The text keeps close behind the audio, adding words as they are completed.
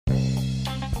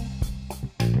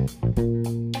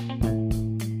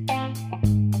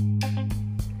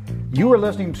You are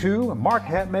listening to Mark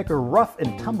Hatmaker Rough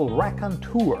and Tumble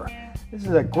Raconteur. This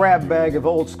is a grab bag of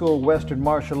old school Western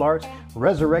martial arts,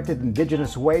 resurrected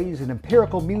indigenous ways, and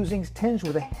empirical musings tinged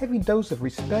with a heavy dose of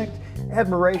respect,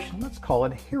 admiration, let's call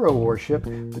it hero worship,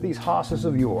 for these hosses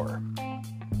of yore.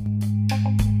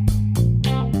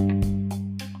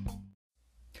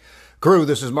 Crew,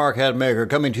 this is Mark Hatmaker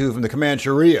coming to you from the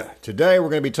Comancheria. Today we're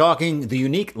going to be talking the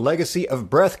unique legacy of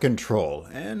breath control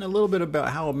and a little bit about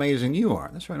how amazing you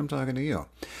are. That's right, I'm talking to you.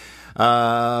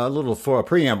 A little for a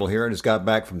preamble here. I just got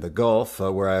back from the Gulf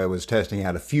where I was testing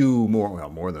out a few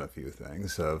more than a few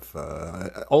things of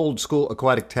old school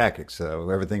aquatic tactics.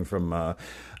 Everything from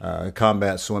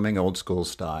combat swimming, old school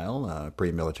style,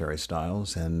 pre-military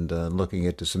styles, and looking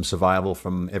into some survival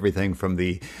from everything from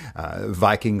the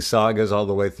Viking sagas all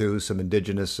the way through some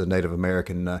indigenous Native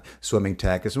American swimming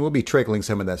tactics. And we'll be trickling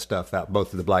some of that stuff out, both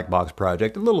through the Black Box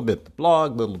Project, a little bit the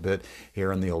blog, a little bit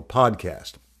here on the old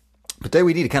podcast. But today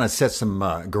we need to kind of set some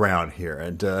ground here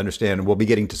and understand we'll be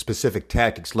getting to specific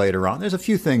tactics later on. There's a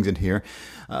few things in here,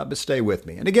 but stay with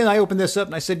me. And again, I opened this up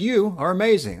and I said, you are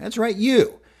amazing. That's right,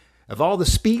 you. Of all the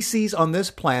species on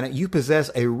this planet, you possess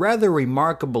a rather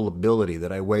remarkable ability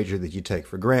that I wager that you take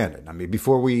for granted. I mean,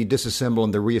 before we disassemble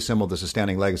and reassemble this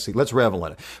astounding legacy, let's revel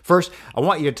in it. First, I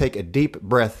want you to take a deep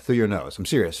breath through your nose. I'm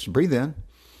serious. Breathe in.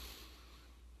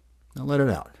 Now let it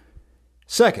out.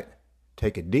 Second,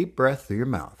 take a deep breath through your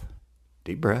mouth.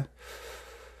 Deep breath.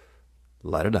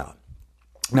 Let it out.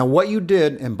 Now, what you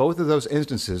did in both of those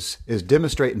instances is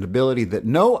demonstrate an ability that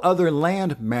no other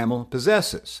land mammal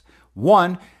possesses.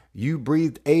 One, you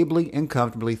breathed ably and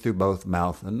comfortably through both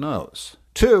mouth and nose.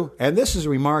 Two, and this is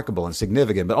remarkable and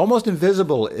significant, but almost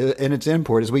invisible in its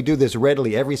import as we do this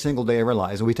readily every single day of our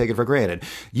lives and we take it for granted.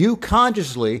 You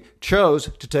consciously chose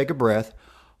to take a breath,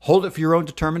 hold it for your own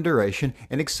determined duration,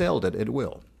 and exhaled it at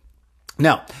will.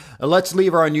 Now, let's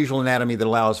leave our unusual anatomy that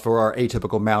allows for our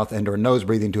atypical mouth and or nose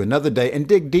breathing to another day and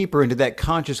dig deeper into that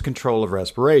conscious control of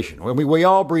respiration. When we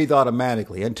all breathe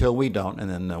automatically until we don't, and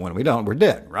then when we don't, we're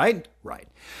dead, right? Right.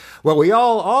 Well, we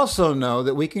all also know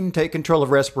that we can take control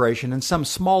of respiration in some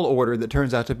small order that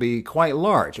turns out to be quite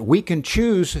large. We can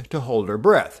choose to hold our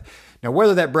breath. Now,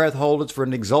 whether that breath hold is for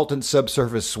an exultant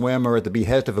subsurface swim or at the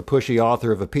behest of a pushy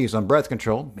author of a piece on breath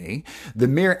control, me, the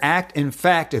mere act and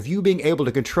fact of you being able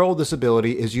to control this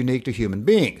ability is unique to human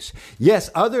beings. Yes,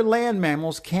 other land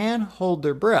mammals can hold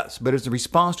their breaths, but it's a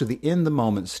response to the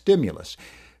in-the-moment stimulus.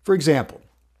 For example,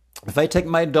 if I take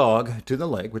my dog to the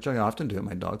lake, which I often do,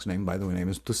 my dog's name, by the way,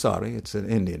 is Tusari. It's an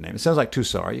Indian name. It sounds like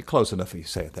Tusari. You're close enough if you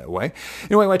say it that way.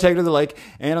 Anyway, I take her to the lake,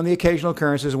 and on the occasional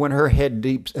occurrences when her head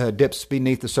dips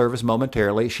beneath the surface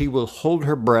momentarily, she will hold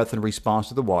her breath in response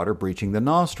to the water breaching the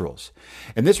nostrils.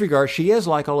 In this regard, she is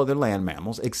like all other land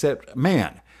mammals, except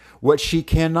man. What she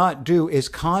cannot do is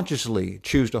consciously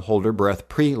choose to hold her breath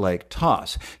pre-lake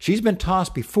toss. She's been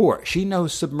tossed before. She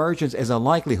knows submergence as a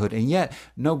likelihood, and yet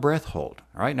no breath hold.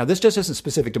 All right? Now, this just isn't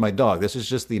specific to my dog. This is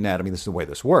just the anatomy. This is the way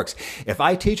this works. If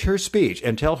I teach her speech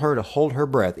and tell her to hold her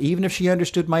breath, even if she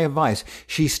understood my advice,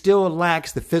 she still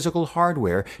lacks the physical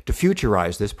hardware to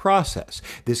futurize this process.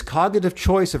 This cognitive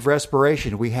choice of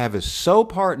respiration we have is so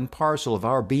part and parcel of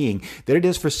our being that it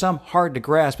is for some hard to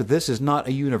grasp that this is not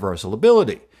a universal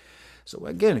ability. So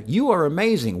again, you are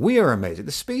amazing. We are amazing.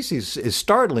 The species is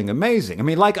startling amazing. I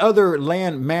mean, like other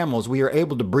land mammals, we are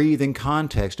able to breathe in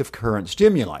context of current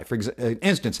stimuli. For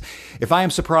instance, if I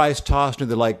am surprised tossed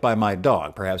into the lake by my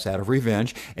dog, perhaps out of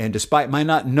revenge, and despite my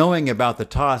not knowing about the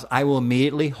toss, I will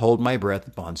immediately hold my breath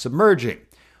upon submerging.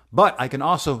 But I can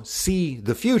also see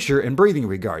the future in breathing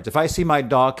regards. If I see my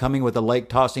dog coming with a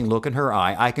lake-tossing look in her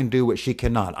eye, I can do what she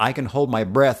cannot. I can hold my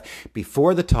breath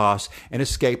before the toss and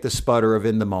escape the sputter of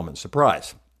in-the-moment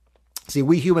surprise. See,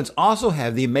 we humans also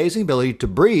have the amazing ability to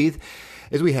breathe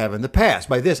as we have in the past.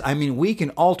 By this, I mean we can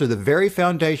alter the very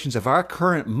foundations of our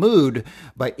current mood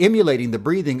by emulating the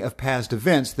breathing of past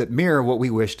events that mirror what we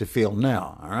wish to feel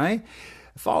now. All right?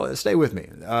 Stay with me.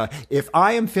 If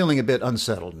I am feeling a bit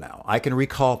unsettled now, I can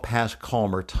recall past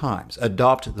calmer times,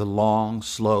 adopt the long,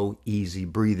 slow, easy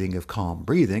breathing of calm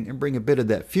breathing, and bring a bit of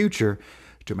that future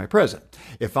to my present.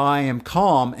 If I am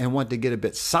calm and want to get a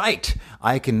bit psyched,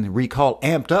 I can recall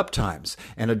amped up times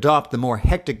and adopt the more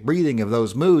hectic breathing of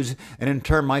those moods, and in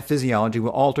turn my physiology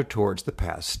will alter towards the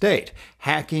past state.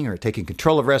 Hacking or taking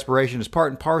control of respiration is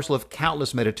part and parcel of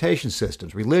countless meditation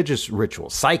systems, religious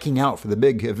rituals, psyching out for the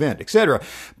big event, etc.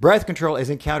 Breath control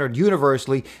is encountered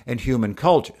universally in human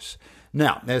cultures.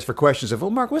 Now, as for questions of,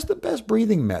 well, Mark, what's the best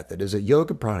breathing method? Is it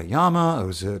yoga pranayama,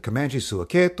 or is it Comanche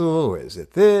suaketo, or is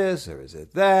it this, or is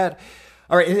it that?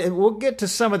 All right, and we'll get to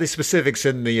some of the specifics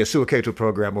in the Suaketo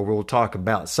program where we'll talk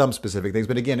about some specific things.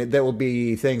 But again, that will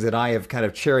be things that I have kind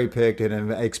of cherry-picked and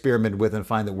have experimented with and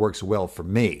find that works well for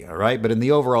me, all right? But in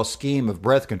the overall scheme of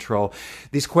breath control,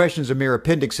 these questions are mere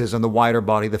appendixes on the wider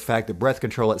body, the fact that breath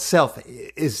control itself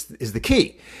is the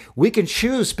key. We can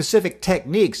choose specific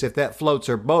techniques if that floats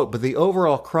our boat, but the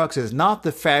overall crux is not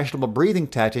the fashionable breathing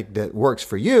tactic that works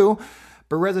for you,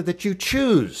 but rather that you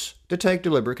choose to take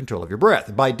deliberate control of your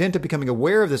breath. By dint of becoming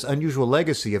aware of this unusual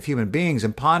legacy of human beings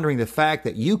and pondering the fact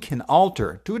that you can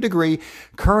alter, to a degree,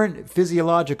 current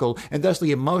physiological and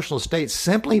thusly emotional states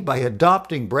simply by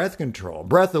adopting breath control,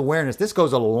 breath awareness, this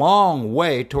goes a long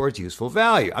way towards useful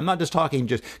value. I'm not just talking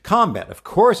just combat. Of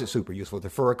course it's super useful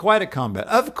for aquatic combat.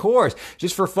 Of course.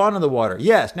 Just for fun in the water.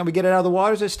 Yes. Now we get it out of the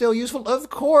water. Is it still useful? Of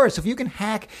course. If you can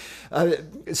hack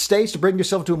states to bring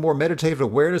yourself to a more meditative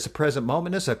awareness, a present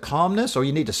momentness, a calmness, or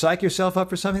you need to psych yourself up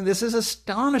for something, this is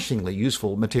astonishingly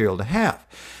useful material to have.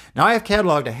 Now, I have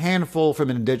cataloged a handful from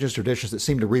indigenous traditions that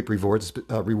seem to reap rewards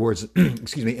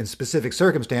in specific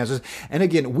circumstances. And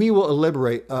again, we will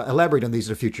elaborate on these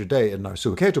at a future day in our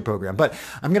Suaketo program. But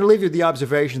I'm going to leave you with the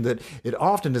observation that it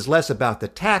often is less about the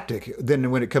tactic than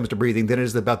when it comes to breathing than it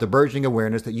is about the burgeoning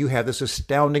awareness that you have this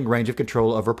astounding range of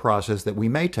control over a process that we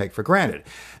may take for granted.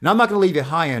 Now, I'm not going to leave you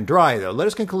high and dry, though. Let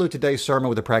us conclude today's sermon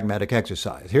with a pragmatic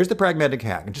exercise. Here's the pragmatic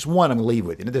hack, and just one I'm going to leave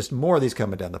with you. There's more of these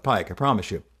coming down the pike, I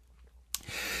promise you.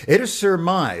 It is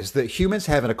surmised that humans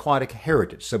have an aquatic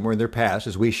heritage somewhere in their past,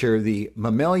 as we share the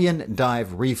mammalian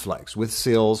dive reflex with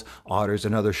seals, otters,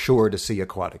 and other shore-to-sea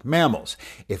aquatic mammals.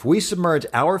 If we submerge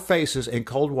our faces in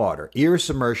cold water, ear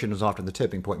submersion is often the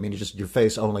tipping point, meaning just your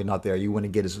face only, not there. You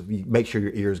want to make sure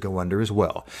your ears go under as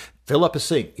well. Fill up a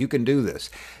sink. You can do this.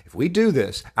 If we do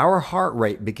this, our heart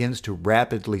rate begins to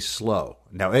rapidly slow.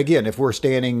 Now, again, if we're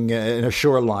standing in a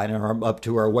shoreline and up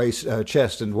to our waist,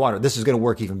 chest in water, this is going to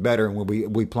work even better when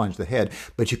we plunge the head.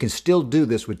 But you can still do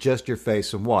this with just your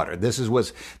face in water. This is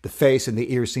what the face and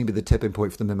the ears seem to be the tipping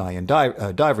point for the mammalian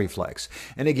dive reflex.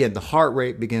 And again, the heart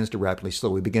rate begins to rapidly slow.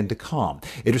 We begin to calm.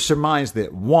 It is surmised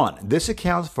that, 1, this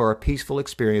accounts for our peaceful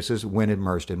experiences when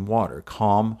immersed in water.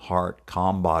 Calm heart,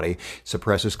 calm body,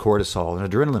 suppresses cortisol and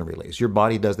adrenaline release. Your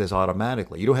body does this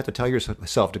automatically. You don't have to tell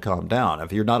yourself to calm down.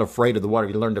 If you're not afraid of the water,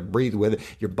 you learn to breathe with it,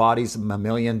 your body's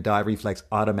mammalian dive reflex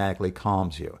automatically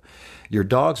calms you. Your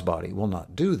dog's body will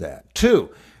not do that.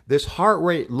 2, this heart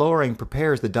rate lowering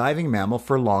prepares the diving mammal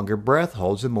for longer breath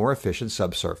holds and more efficient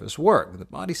subsurface work. The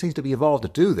body seems to be evolved to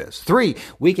do this. 3,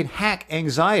 we can hack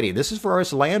anxiety. This is for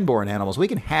us land-born animals. We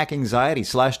can hack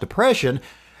anxiety/depression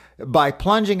by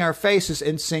plunging our faces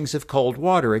in sinks of cold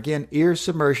water. Again, ear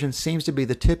submersion seems to be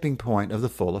the tipping point of the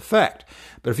full effect.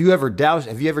 But have you ever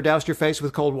doused your face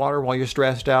with cold water while you're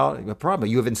stressed out? Probably.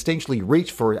 You have instinctually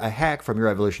reached for a hack from your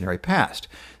evolutionary past.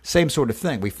 Same sort of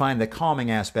thing. We find the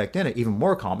calming aspect in it, even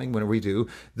more calming when we do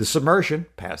the submersion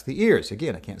past the ears.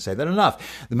 Again, I can't say that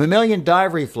enough. The mammalian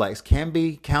dive reflex can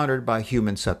be countered by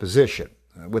human supposition.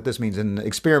 What this means in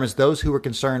experiments, those who were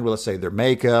concerned with, let's say, their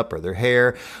makeup or their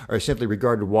hair or simply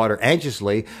regarded water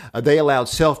anxiously, they allowed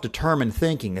self-determined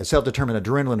thinking, self-determined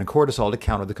adrenaline and cortisol to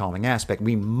counter the calming aspect.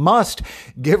 We must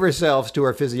give ourselves to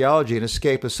our physiology and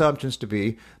escape assumptions to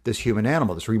be this human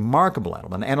animal, this remarkable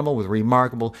animal, an animal with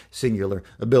remarkable singular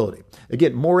ability.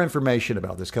 Again, more information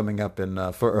about this coming up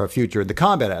in for future, the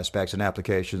combat aspects and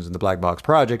applications in the Black Box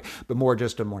Project, but more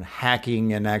just on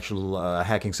hacking and actual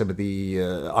hacking some of the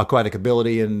aquatic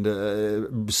ability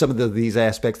and some of these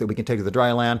aspects that we can take to the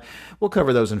dry land. We'll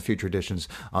cover those in future editions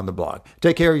on the blog.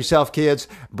 Take care of yourself, kids.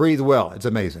 Breathe well. It's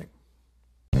amazing.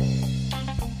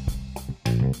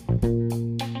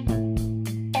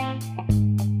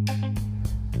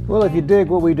 Well, if you dig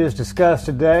what we just discussed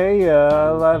today,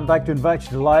 I'd like to invite you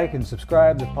to like and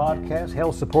subscribe to the podcast.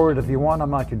 Hell, support it if you want. I'm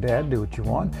not your dad. Do what you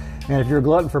want. And if you're a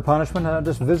glutton for punishment,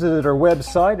 just visit our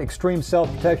website,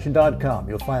 extremeselfprotection.com.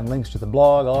 You'll find links to the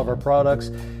blog, all of our products,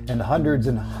 and hundreds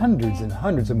and hundreds and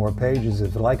hundreds of more pages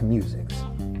of like musics.